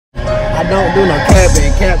I don't do no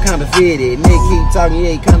capping, cap kinda fitted. Nigga keep talking,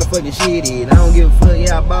 yeah, he kinda fucking shitty. I don't give a fuck,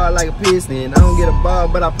 yeah, I ball like a piston. I don't get a ball,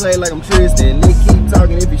 but I play like I'm Tristan. Nigga keep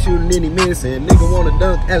talking, if he shooting, then he missing. Nigga wanna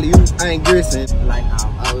dunk, alley-oop, I ain't grissing. Like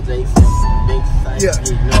I'm OJ Simpson, big society, yeah.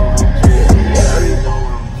 You know I'm tripping. You already know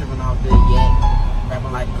I'm tripping off that yak.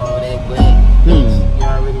 Rapping like Kodak Black. You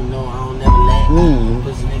already know I don't never lack.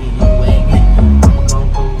 Pussy nigga, you wagging. I'ma come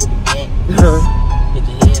through with the back. Hit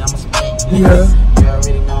your head, I'ma smack. You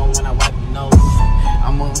already know when I wipe your nose,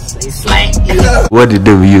 I'm gonna say slang. What it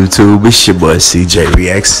do, YouTube? It's your boy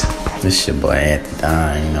Cj4x. It's your boy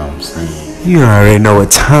Anthony, you know what I'm saying? You already know what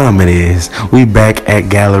time it is. We back at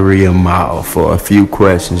Galleria Mall for a few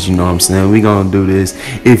questions, you know what I'm saying? We gonna do this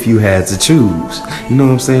if you had to choose. You know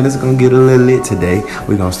what I'm saying? It's gonna get a little lit today.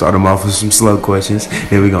 We gonna start them off with some slow questions.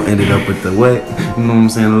 Then we gonna end it up with the what? You know what I'm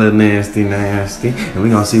saying? A little nasty. And we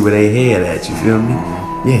gonna see where they head at, you feel me?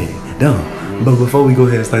 Yeah, done. But before we go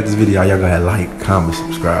ahead and start this video, y'all go ahead and like, comment,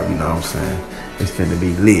 subscribe, you know what I'm saying? It's finna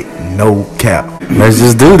be lit, no cap. Let's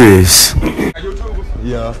just do this.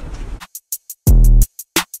 Yeah.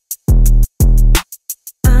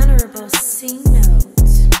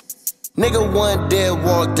 Nigga one dead,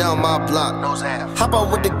 walk down my block. Hop out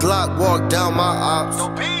with the Glock, walk down my ops.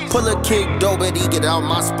 Pull a kick, dope, but he get out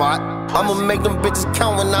my spot. I'ma make them bitches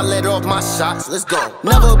count when I let off my shots. Let's go.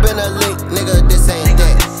 Never been a lick, nigga, this ain't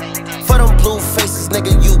that. For them blue faces,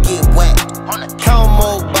 nigga, you get whacked. Count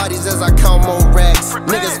more bodies as I count more racks.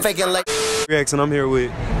 Niggas faking like Rex, and I'm here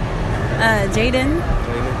with Jaden,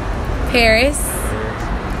 Paris,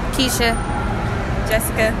 Keisha,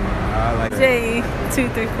 Jessica,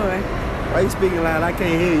 J234. Why you speaking loud? I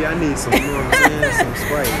can't hear you. I need some, you know what I'm saying? Some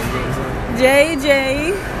Sprite. You know what I'm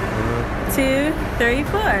saying?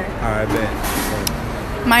 JJ234. Alright, bet.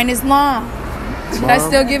 Mine is long. Should I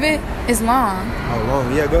still give it? It's long. Oh,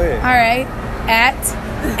 long. Yeah, go ahead. Alright. At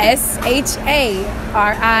SHARIVIYA.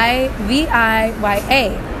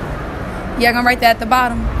 Y'all gonna write that at the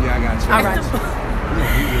bottom? Yeah, I got you. Alright.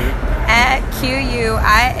 At QUIARASIMONE.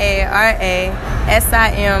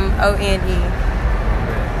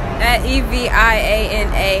 At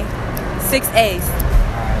EVIANA. 6 A's.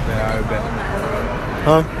 Alright, bet.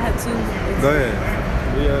 Huh? I have two. Go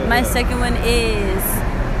ahead. My second one is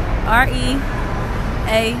REALLY__.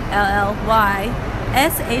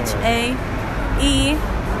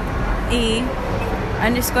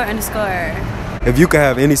 If you could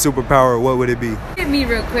have any superpower, what would it be? Hit me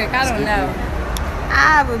real quick. I don't know.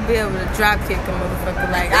 I would be able to drop kick a motherfucker.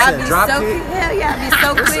 Like I'd be so quick. Hell yeah, I'd be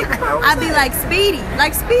so quick. I'd be like Speedy.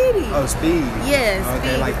 Like Speedy. Oh, Speed. Yes.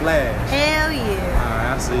 Okay, Speedy. like Flash. Hell yeah.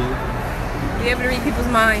 Alright, I see you. Be able to read people's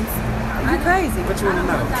minds. You crazy. What you wanna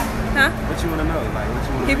know? Huh? What you wanna know? Like what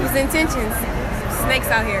you wanna People's intentions. Snakes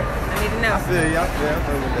out here. I need to know. I feel you. I feel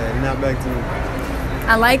with that. Now back to me.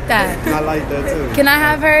 I like that. I like that too. Can I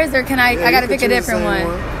have hers or can I? Yeah, I gotta pick a different one.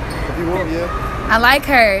 If you want, yeah. I like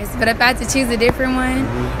hers, but if I had to choose a different one,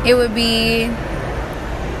 it would be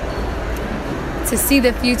to see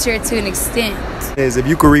the future to an extent. Is if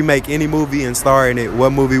you could remake any movie and star in it,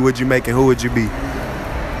 what movie would you make and who would you be?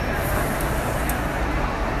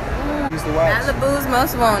 Used to watch. Malibu's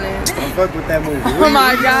Most Wanted. I fuck with that movie. Oh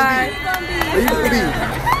my God. Where you gonna be?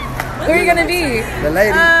 Who are you gonna be? The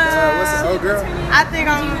lady. What's the old girl? I think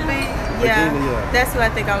I'm gonna be. Yeah, Virginia. that's who I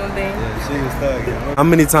think I'm gonna be. Yeah, she was thugging. How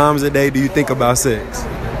many times a day do you think about sex?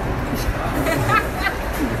 Come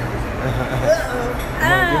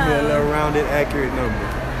on, give me a little rounded, accurate number.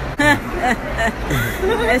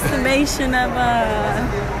 Estimation of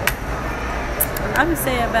I would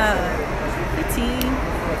say about 15.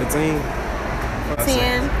 15?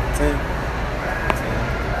 10. 10.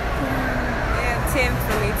 Yeah, 10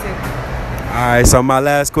 for me too. Alright, so my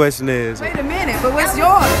last question is. Wait a minute, but what's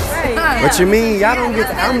yours? What you mean? Y'all don't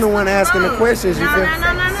get I'm the one asking the questions, you feel?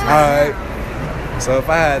 Alright. So if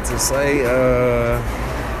I had to say,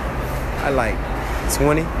 I like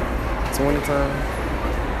 20 times.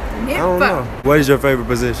 I don't know. What is your favorite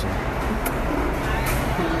position? Where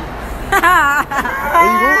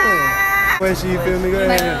you going? Question, you feel me? Go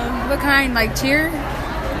ahead. What kind? Like cheer?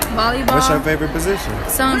 Volleyball? What's your favorite position?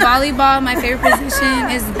 So in volleyball, my favorite position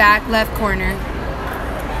is back left corner.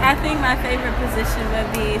 I think my favorite position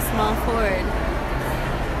would be small forward.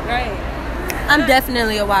 Right. I'm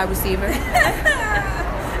definitely a wide receiver.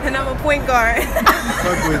 And I'm a point guard.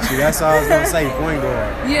 Fuck with you. That's all I was gonna say. Point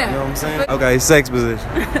guard. Yeah. You know what I'm saying? Okay, sex position.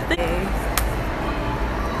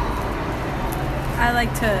 I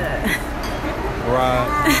like to Right.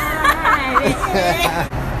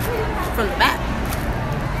 From the back.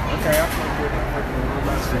 Okay, I'm good.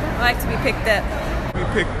 I like to be picked up. We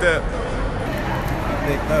picked up.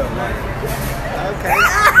 Picked up, like. Okay.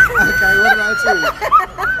 Okay, what about you?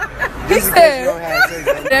 He said,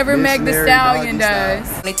 whatever Meg the Stallion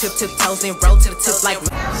does. They tip toes and roll to the tip like.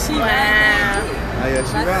 She wow. Oh yeah,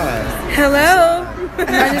 she right. Hello.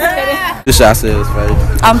 Just yourselves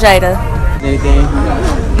first. I'm Jada. Anything?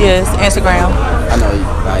 Yes, Instagram. I know you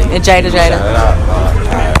like And Jada.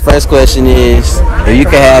 First question is, if you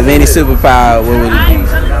could have any superpower, what would it be?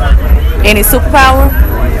 Any superpower?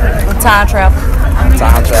 Time travel.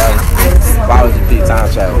 Time travel. Why would you pick time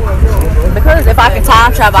travel? Because if I can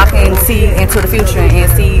time travel, I can see into the future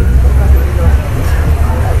and see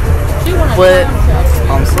what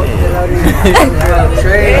I'm saying.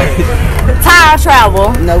 time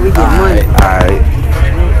travel. No, we get money. Alright.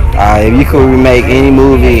 If you could remake any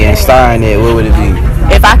movie and star in it, what would it be?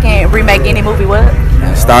 If I can remake any movie, what?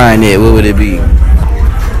 And star in it, what would it be?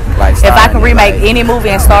 Like If I can remake any movie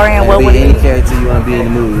and star in, what would it any be? character you want to be in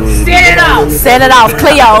the movie? What would it be? Set it off. Set it off,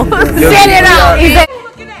 Cleo. Set it off.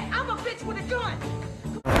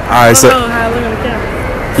 Alright, so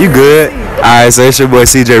you good? Alright, so it's your boy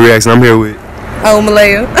Cj4x, and I'm here with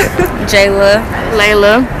Malaya. Jayla.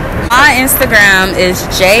 Layla. My Instagram is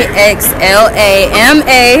JXLAMASHAY.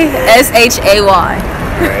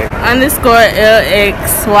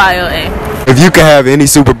 _LXYLA. If you could have any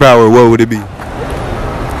superpower, what would it be?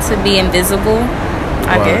 To be invisible,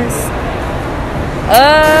 I guess.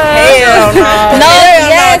 Hell no. No,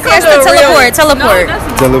 yes, to teleport.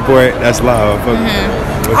 Teleport, that's loud.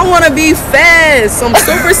 I want to be fast. Some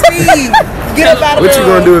super speed. Get up out of What you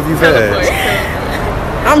gonna do if you fast?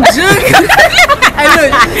 I'm jugging. Hey,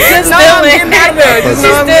 look. Just know I'm getting out of there. Just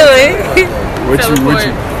know I'm Stealing. What you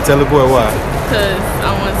teleport? Why? Cause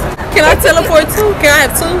I want to. Can I teleport too? Can I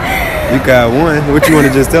have two? You got one. What you want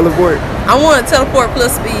to just teleport? I want teleport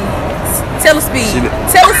plus speed. Telespeed.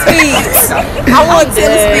 Telespeed. I want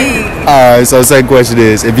telespeed. Alright, so the second question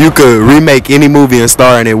is, if you could remake any movie and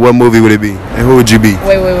star in it, what movie would it be? And who would you be?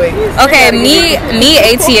 Wait. Okay, me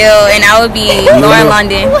ATL, and I would be Lauren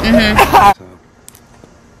London.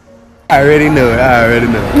 I already know it.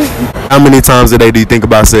 How many times a day do you think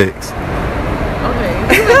about sex?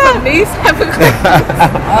 These type of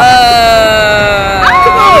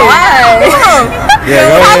Yeah,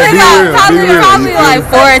 go ahead. Be real. Probably like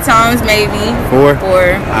 4 times, maybe. 4? 4.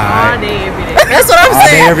 all day, every day. That's what I'm All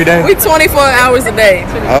day, saying. every day? We 24 hours a day.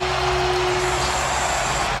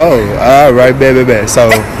 Oh, alright, baby.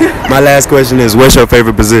 So, my last question is, what's your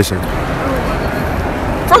favorite position?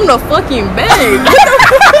 From the fucking bag.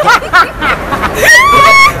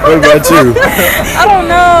 What about you? I don't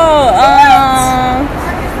know.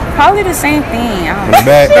 Probably the same thing. On the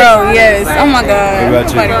back? Bro, yes. Oh my God. What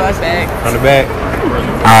about you? Back. On the back?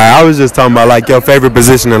 Alright, I was just talking about like your favorite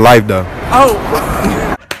position in life though. Oh.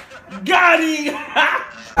 Got him!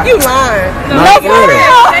 You lying. No, for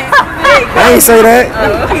real. I ain't say that.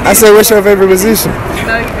 I said, what's your favorite position?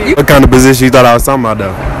 What kind of position you thought I was talking about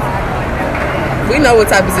though? We know what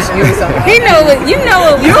type of position you was talking. You know what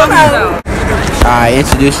we're talking about. Alright,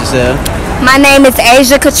 introduce yourself. My name is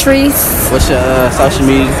Asia Catrice. What's your social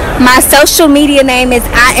media? My social media name is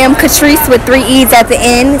I am Catrice with 3 E's at the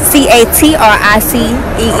end. CATRICEE.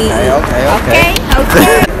 Okay.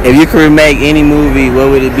 If you could remake any movie, what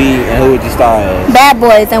would it be and who would you star as? Bad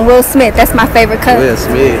Boys and Will Smith. That's my favorite cousin. Will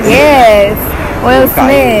Smith. Yes. Will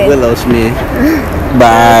Smith. Willow Smith.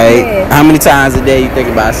 Bye. How many times a day you think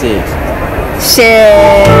about sex?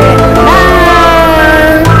 Shit.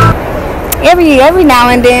 Every now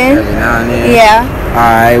and then. Every now and then? Yeah.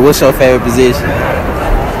 Alright, what's your favorite position?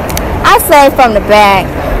 I say from the back.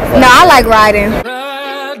 No, I like riding.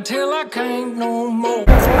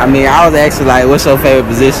 I mean, I was actually like, what's your favorite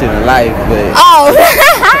position in life? But Oh.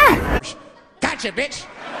 Gotcha, bitch!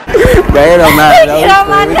 but it don't matter though. Get on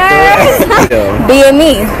my nerves. Being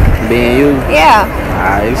me. Being you? Yeah.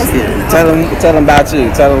 Alright, tell them about you.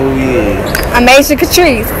 Tell them who you is. I'm Asia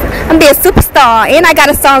Catrice. I'm be a superstar, and I got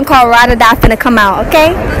a song called Ride or Die finna come out,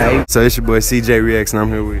 okay? So it's your boy Cj4x, and I'm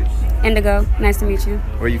here with Indigo. Nice to meet you.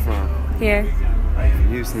 Where you from? Here.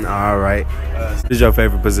 Houston. Alright. What is your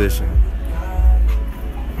favorite position?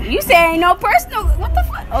 You say ain't no personal. What the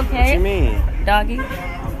fuck? Okay. What you mean? Doggy.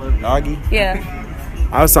 Doggy? Yeah.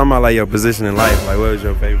 I was talking about like your position in life. Like, what was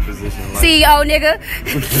your favorite position in life? CEO, nigga.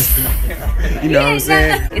 You know what I'm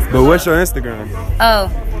saying? But what's your Instagram? Oh,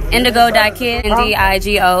 indigo.kid.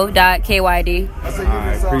 indigo.kyd.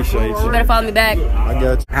 I appreciate you. You better follow me back. I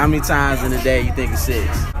got you. How many times in a day you think of sex?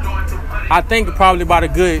 I think probably about a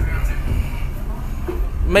good,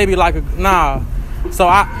 maybe like So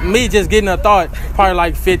me just getting a thought, probably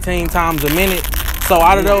like 15 times a minute. So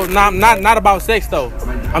out of those, not about sex though.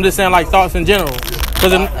 I'm just saying like thoughts in general.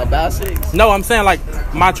 About sex? No, I'm saying like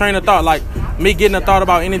my train of thought. Like me getting a thought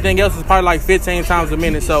about anything else is probably like 15 times a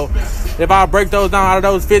minute. So if I break those down, out of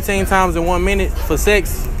those 15 times in 1 minute for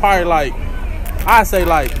sex, probably like, I say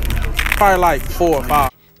like, probably like 4 or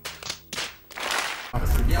 5.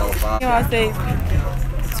 You know, I say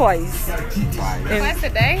twice. Twice a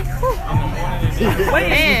day?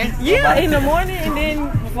 Wait, yeah, in the morning and then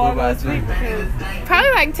before I go to sleep.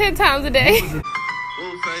 Probably like 10 times a day.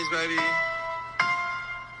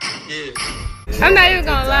 I'm not even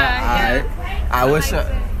gonna lie.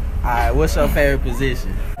 Alright, what's your favorite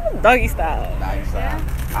position? Doggy style. Doggy style.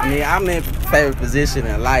 I mean, I'm in favorite position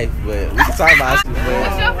in life, but we can talk about shit.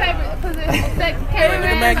 What's your favorite position?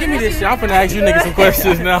 Man, give me this shit. I'm finna ask you niggas some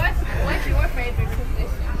questions now. What's your favorite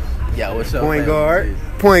position? Yeah, what's your Point favorite guard.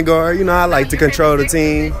 position? Point guard. You know, I like to control the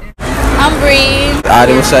team. I'm Bree. Alright,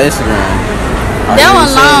 what's your Instagram? That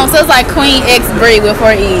one long, so it's like Queen X Bree with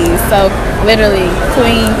 4 E's. So literally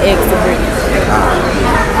Queen X Bree.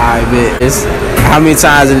 Alright, bet. How many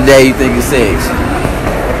times in a day you think of sex?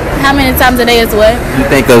 How many times a day is what? You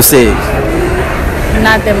think of sex?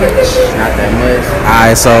 Not that much. Not that much.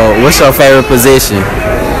 Alright, so what's your favorite position?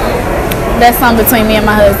 That's something between me and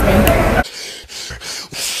my husband.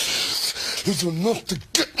 It's enough to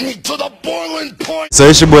get me to the boiling point. So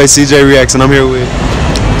it's your boy Cj4x, and I'm here with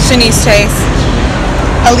Shanice Chase.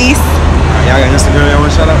 Elise. Y'all got Instagram y'all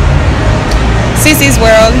want to shout out? Cece's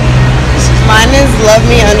World. Mine is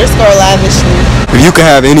loveme_lavishly. If you could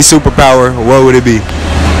have any superpower, what would it be?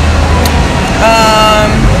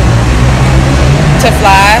 To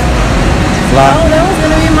fly. Fly. Oh, that was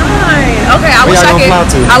gonna be mine. Okay, I Where wish y'all I gonna fly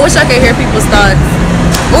could. to? I wish I could hear people's thoughts.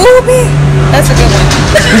 Ooh, that's a good one.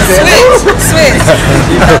 Switch.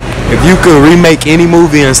 If you could remake any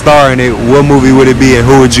movie and star in it, what movie would it be and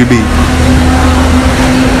who would you be?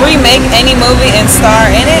 Remake any movie and star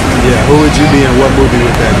in it? Yeah, who would you be and what movie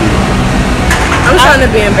would that be? I'm trying to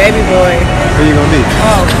be in Baby Boy. Who you gonna be?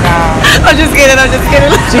 Oh, God. I'm just kidding.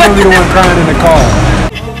 She gonna be the one crying in the car.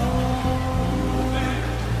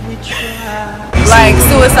 Like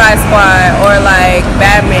Suicide Squad or like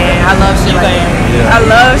Batman. I love shit like that. Yeah. I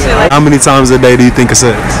love shit like that. How many times a day do you think of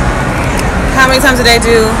sex? How many times a day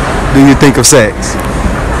do you think of sex?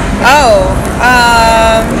 Oh,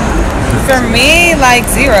 for me, like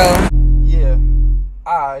 0. Yeah.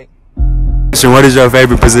 Alright. What is your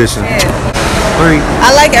favorite position? I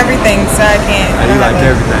like everything, so I can't. You like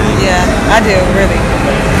everything? Yeah, I do, really.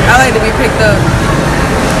 I like to be picked up.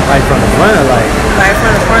 Like from the front or like? Like from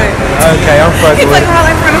the front. Okay, I'm fucking with it.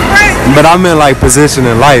 Like from the front. But I'm in like position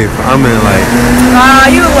in life. I'm in like. Aw,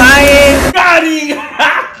 you lying. Got him!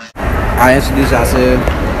 Alright, introduce yourself.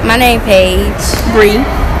 My name Paige. Bree.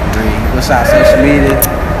 What's our social media?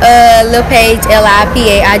 Lil Paige,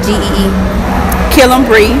 LIPAIGEE. Kill 'em,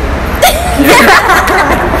 Bree.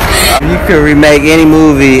 If you could remake any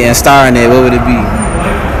movie and star in it, what would it be?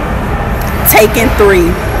 Taken 3.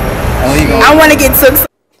 Oh, you gonna I want to get took.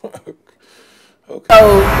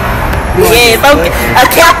 Oh, yes. Okay. A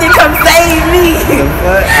captain come save me.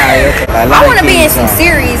 I want to be in some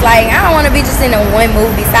series. Like, I don't want to be just in a one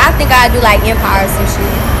movie. So I think I'd do like Empire or some shit.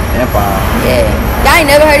 Empire. Yeah. Y'all ain't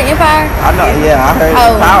never heard of Empire? I know, yeah, I heard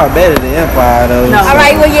Power better than Empire though. No. So.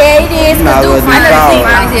 Alright, well, yeah, it is. Nah, Cause dude, I never seen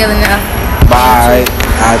mine as hell enough. Alright,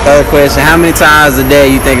 third question. How many times a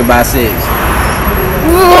day you think about sex?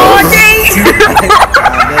 Oh, dang.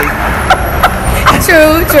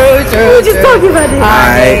 True. We were just talking about this.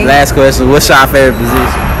 Alright, last question. What's your favorite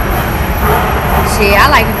position? Shit, I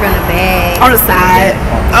like it from the back. On the side.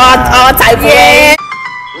 All type of way.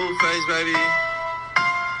 Face, baby.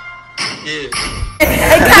 Yeah.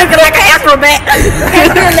 Kind of like an acrobat. It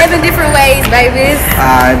can be 11 different ways, baby.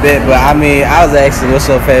 I bet, but I mean, I was asking what's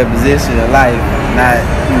your favorite position in life, not,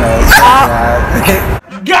 you know.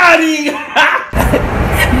 Got him!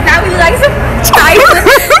 Now you like some try.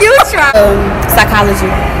 You try. Psychology.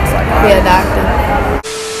 Yeah, doctor.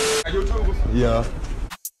 Yeah.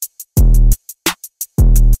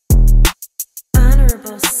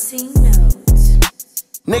 Honorable C note.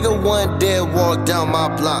 Nigga one dead, walk down my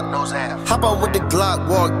block. Hop out with the Glock,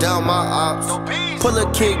 walk down my ops. Pull a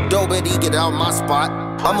kick, dope, but he get out my spot.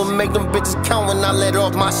 I'ma make them bitches count when I let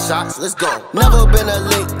off my shots. Let's go. Never been a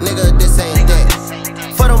lick, nigga, this ain't that.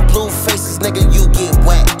 For them blue faces, nigga, you get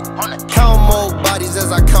whacked. Count more bodies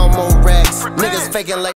as I count more racks. Niggas faking like